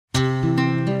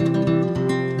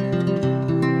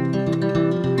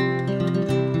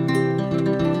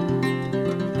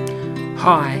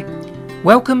Hi,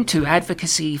 welcome to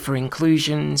Advocacy for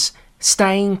Inclusion's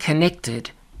Staying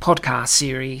Connected podcast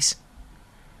series.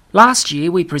 Last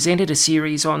year we presented a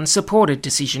series on supported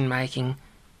decision making.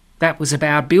 That was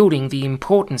about building the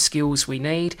important skills we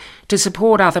need to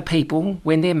support other people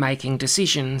when they're making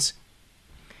decisions.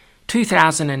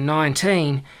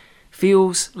 2019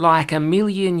 feels like a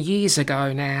million years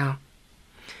ago now.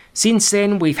 Since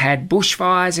then we've had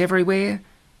bushfires everywhere,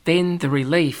 then the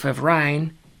relief of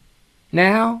rain.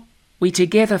 Now we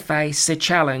together face the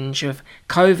challenge of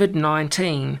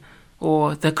COVID-19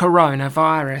 or the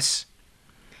coronavirus.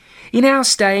 In our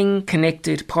Staying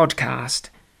Connected podcast,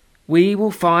 we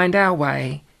will find our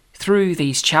way through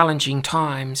these challenging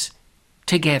times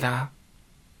together.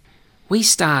 We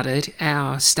started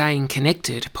our Staying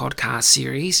Connected podcast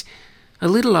series a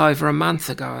little over a month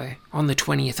ago on the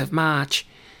 20th of March.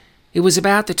 It was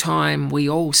about the time we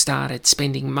all started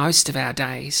spending most of our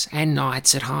days and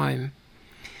nights at home.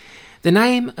 The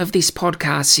name of this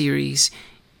podcast series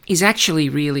is actually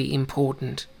really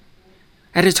important.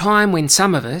 At a time when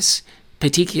some of us,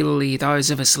 particularly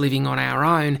those of us living on our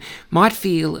own, might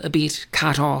feel a bit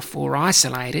cut off or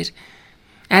isolated,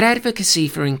 at Advocacy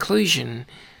for Inclusion,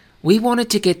 we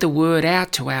wanted to get the word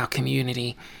out to our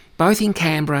community, both in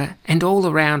Canberra and all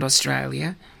around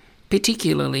Australia,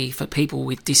 particularly for people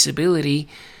with disability,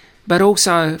 but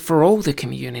also for all the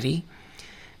community,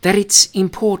 that it's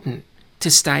important to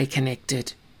stay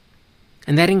connected.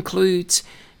 And that includes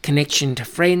connection to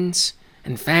friends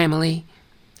and family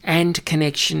and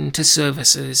connection to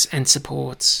services and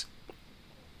supports.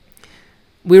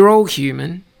 We're all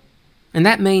human, and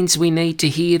that means we need to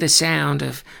hear the sound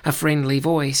of a friendly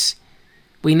voice.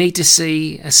 We need to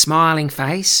see a smiling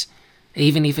face,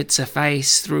 even if it's a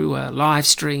face through a live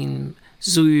stream,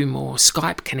 Zoom or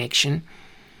Skype connection.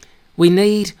 We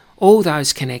need all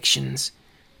those connections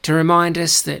to remind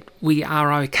us that we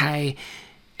are okay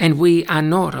and we are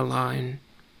not alone.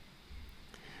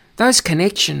 Those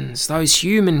connections, those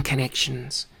human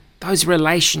connections, those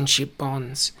relationship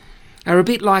bonds are a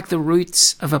bit like the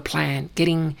roots of a plant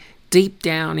getting deep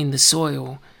down in the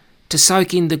soil to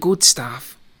soak in the good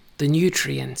stuff, the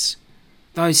nutrients,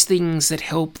 those things that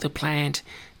help the plant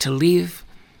to live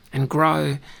and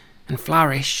grow and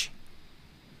flourish.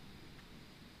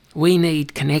 We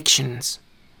need connections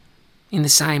in the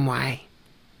same way.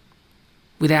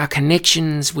 With our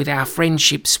connections, with our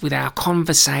friendships, with our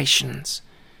conversations,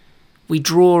 we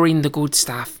draw in the good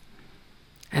stuff,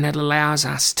 and it allows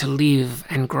us to live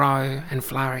and grow and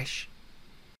flourish.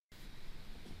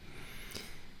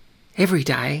 Every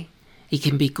day, it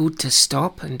can be good to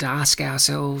stop and ask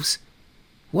ourselves,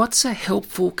 what's a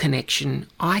helpful connection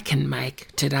I can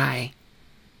make today?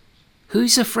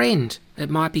 Who's a friend it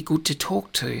might be good to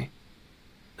talk to?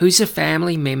 Who's a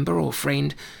family member or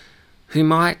friend who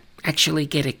might actually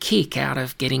get a kick out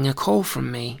of getting a call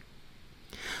from me?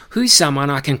 Who's someone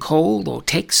I can call or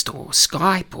text or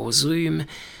Skype or Zoom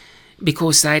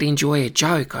because they'd enjoy a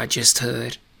joke I just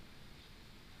heard?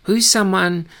 Who's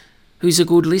someone who's a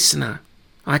good listener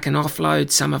I can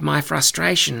offload some of my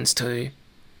frustrations to?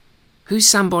 Who's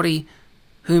somebody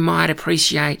who might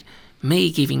appreciate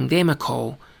me giving them a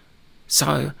call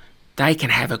so they can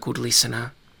have a good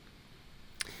listener?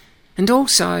 And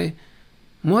also,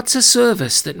 what's a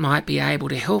service that might be able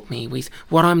to help me with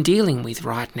what I'm dealing with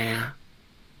right now?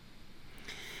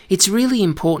 It's really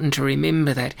important to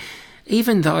remember that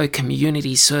even though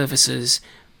community services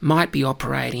might be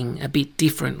operating a bit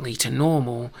differently to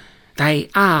normal, they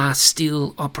are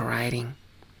still operating.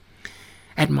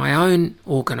 At my own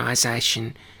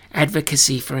organisation,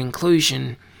 Advocacy for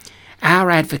Inclusion,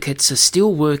 our advocates are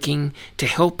still working to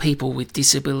help people with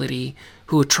disability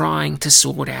who are trying to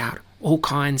sort out all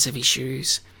kinds of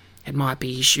issues. It might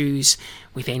be issues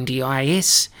with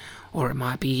NDIS, or it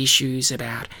might be issues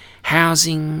about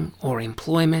housing or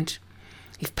employment.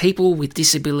 If people with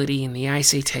disability in the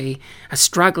ACT are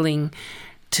struggling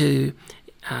to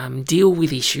deal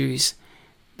with issues,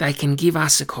 they can give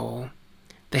us a call.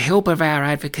 The help of our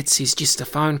advocates is just a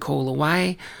phone call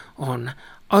away on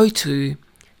 02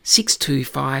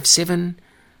 6257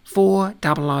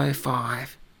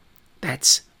 4005.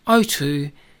 That's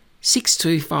 02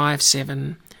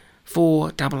 6257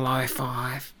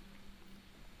 4005.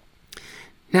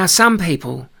 Now, some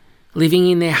people living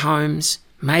in their homes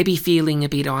may be feeling a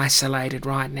bit isolated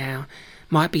right now,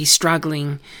 might be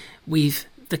struggling with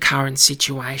the current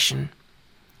situation.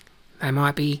 They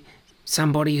might be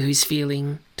somebody who's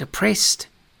feeling depressed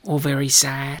or very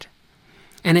sad.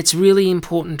 And it's really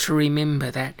important to remember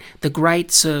that the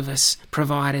great service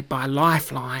provided by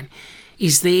Lifeline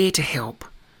is there to help,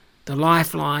 The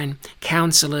Lifeline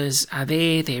counsellors are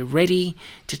there, they're ready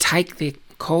to take their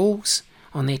calls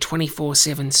on their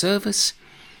 24/7 service,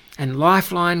 and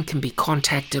Lifeline can be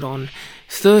contacted on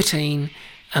 13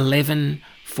 11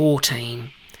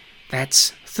 14.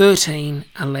 That's 13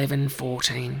 11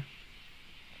 14.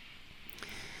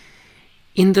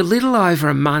 In the little over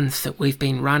a month that we've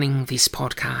been running this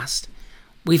podcast,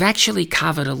 we've actually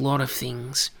covered a lot of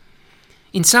things.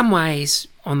 In some ways,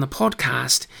 on the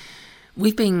podcast,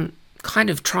 we've been kind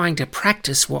of trying to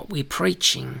practice what we're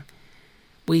preaching.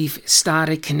 We've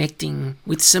started connecting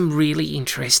with some really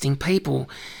interesting people,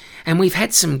 and we've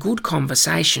had some good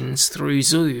conversations through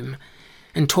Zoom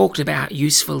and talked about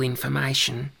useful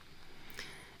information.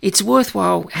 It's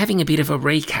worthwhile having a bit of a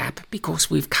recap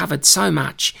because we've covered so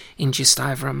much in just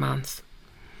over a month.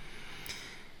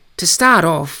 To start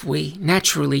off, we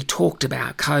naturally talked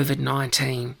about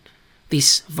COVID-19,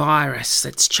 this virus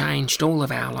that's changed all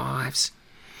of our lives.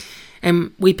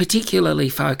 And we particularly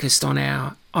focused on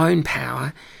our own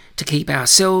power to keep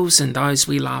ourselves and those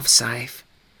we love safe.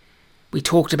 We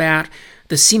talked about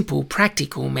the simple,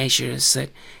 practical measures that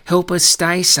help us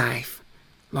stay safe,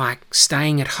 like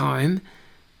staying at home,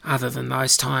 other than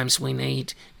those times we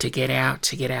need to get out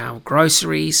to get our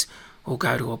groceries or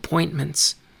go to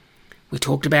appointments. We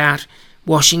talked about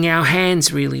washing our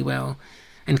hands really well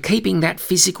and keeping that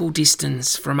physical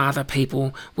distance from other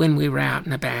people when we were out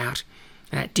and about,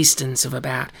 that distance of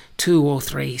about 2 or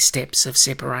 3 steps of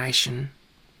separation.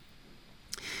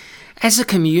 As a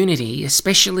community,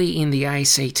 especially in the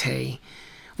ACT,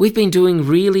 we've been doing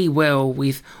really well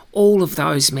with all of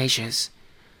those measures,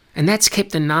 and that's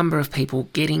kept the number of people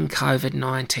getting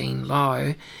COVID-19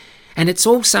 low, and it's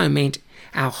also meant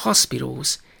our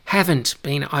hospitals haven't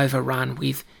been overrun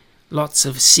with lots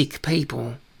of sick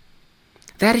people.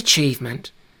 That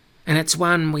achievement, and it's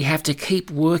one we have to keep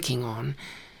working on,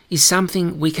 is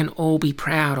something we can all be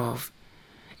proud of.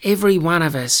 Every one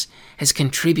of us has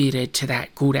contributed to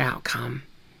that good outcome.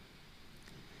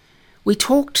 We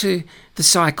talked to the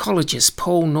psychologist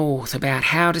Paul North about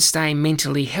how to stay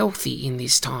mentally healthy in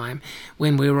this time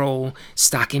when we're all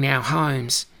stuck in our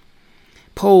homes.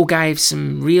 Paul gave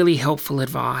some really helpful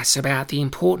advice about the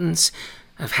importance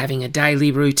of having a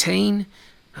daily routine,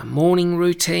 a morning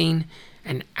routine,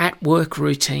 an at-work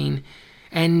routine,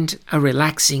 and a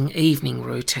relaxing evening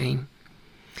routine.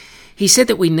 He said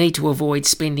that we need to avoid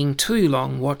spending too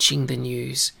long watching the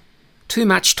news. Too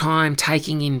much time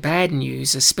taking in bad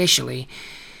news especially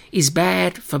is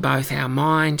bad for both our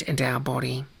mind and our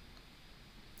body.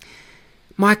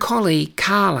 My colleague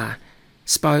Carla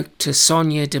spoke to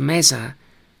Sonia de Meza,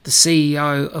 the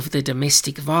CEO of the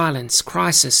Domestic Violence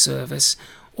Crisis Service,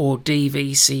 or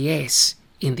DVCS,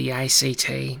 in the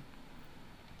ACT.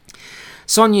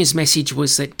 Sonia's message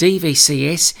was that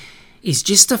DVCS is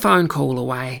just a phone call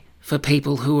away for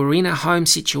people who are in a home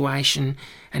situation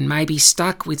and may be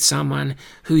stuck with someone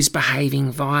who's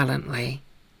behaving violently.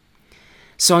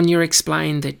 Sonia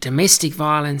explained that domestic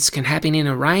violence can happen in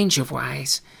a range of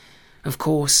ways. Of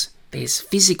course, there's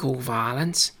physical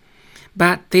violence,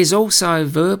 but there's also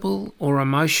verbal or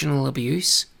emotional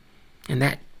abuse, and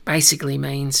that basically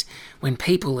means when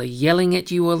people are yelling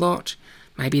at you a lot,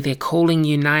 maybe they're calling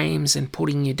you names and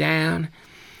putting you down,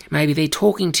 maybe they're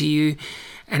talking to you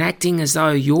and acting as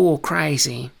though you're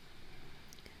crazy.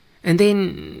 And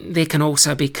then there can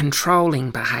also be controlling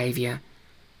behaviour,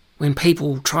 when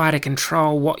people try to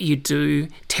control what you do,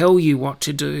 tell you what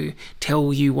to do,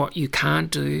 tell you what you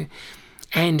can't do,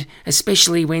 and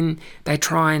especially when they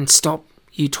try and stop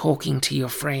you talking to your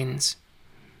friends.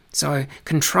 So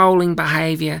controlling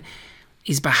behaviour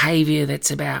is behaviour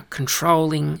that's about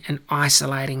controlling and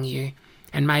isolating you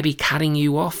and maybe cutting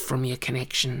you off from your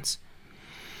connections.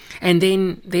 And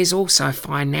then there's also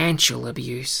financial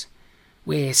abuse,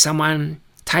 where someone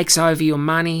takes over your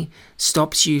money,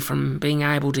 stops you from being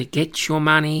able to get your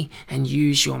money and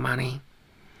use your money.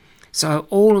 So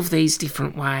all of these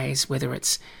different ways, whether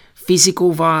it's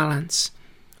physical violence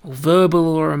or verbal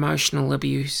or emotional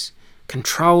abuse,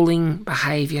 controlling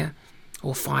behaviour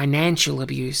or financial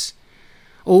abuse,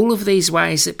 all of these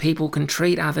ways that people can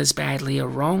treat others badly are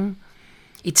wrong.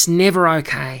 It's never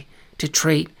okay to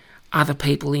treat other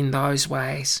people in those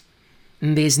ways.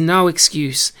 And there's no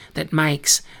excuse that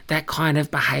makes that kind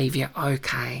of behaviour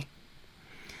okay.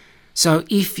 So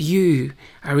if you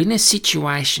are in a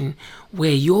situation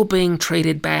where you're being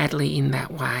treated badly in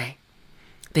that way,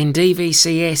 then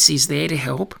DVCS is there to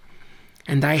help,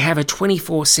 and they have a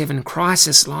 24/7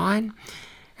 crisis line,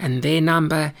 and their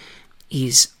number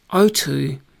is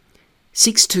 02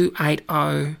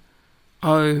 6280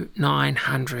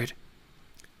 0900.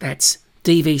 That's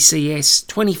DVCS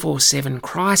 24/7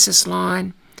 crisis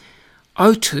line,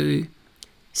 02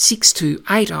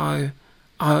 6280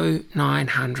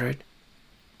 0900.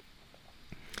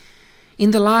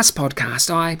 In the last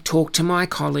podcast, I talked to my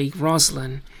colleague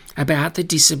Rosalind about the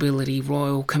Disability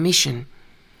Royal Commission.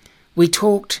 We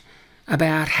talked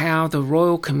about how the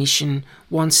Royal Commission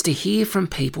wants to hear from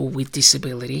people with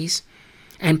disabilities,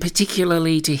 and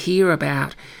particularly to hear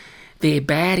about their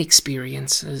bad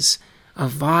experiences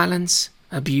of violence,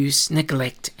 abuse,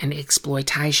 neglect and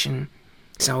exploitation.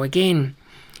 So again,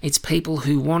 it's people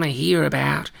who want to hear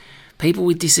about people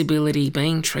with disability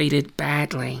being treated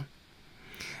badly.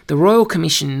 The Royal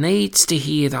Commission needs to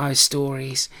hear those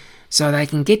stories so they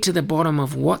can get to the bottom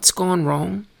of what's gone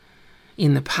wrong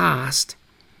in the past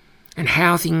and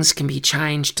how things can be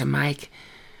changed to make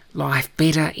life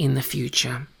better in the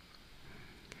future.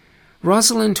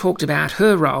 Rosalind talked about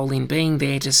her role in being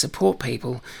there to support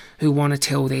people who want to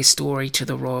tell their story to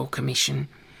the Royal Commission.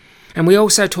 And we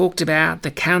also talked about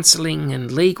the counselling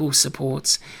and legal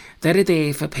supports that are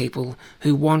there for people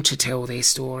who want to tell their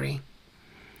story.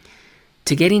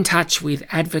 To get in touch with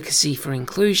Advocacy for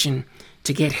Inclusion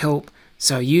to get help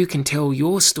so you can tell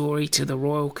your story to the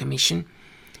Royal Commission,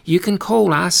 you can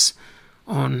call us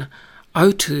on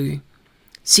 02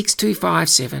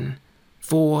 6257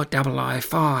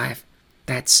 4005.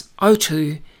 That's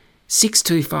 02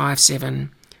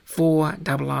 6257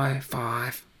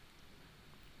 4005.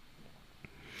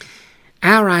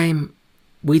 Our aim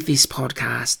with this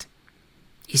podcast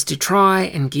is to try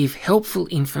and give helpful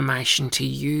information to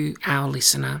you, our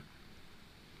listener.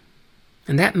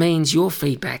 And that means your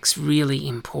feedback's really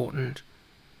important.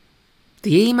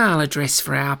 The email address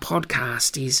for our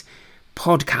podcast is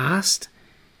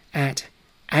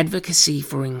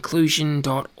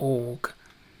podcast@advocacyforinclusion.org.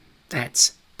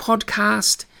 That's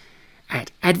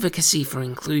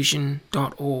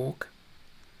podcast@advocacyforinclusion.org.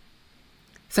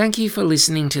 Thank you for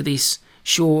listening to this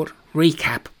short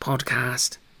recap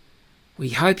podcast. We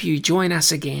hope you join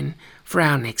us again for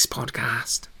our next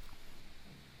podcast.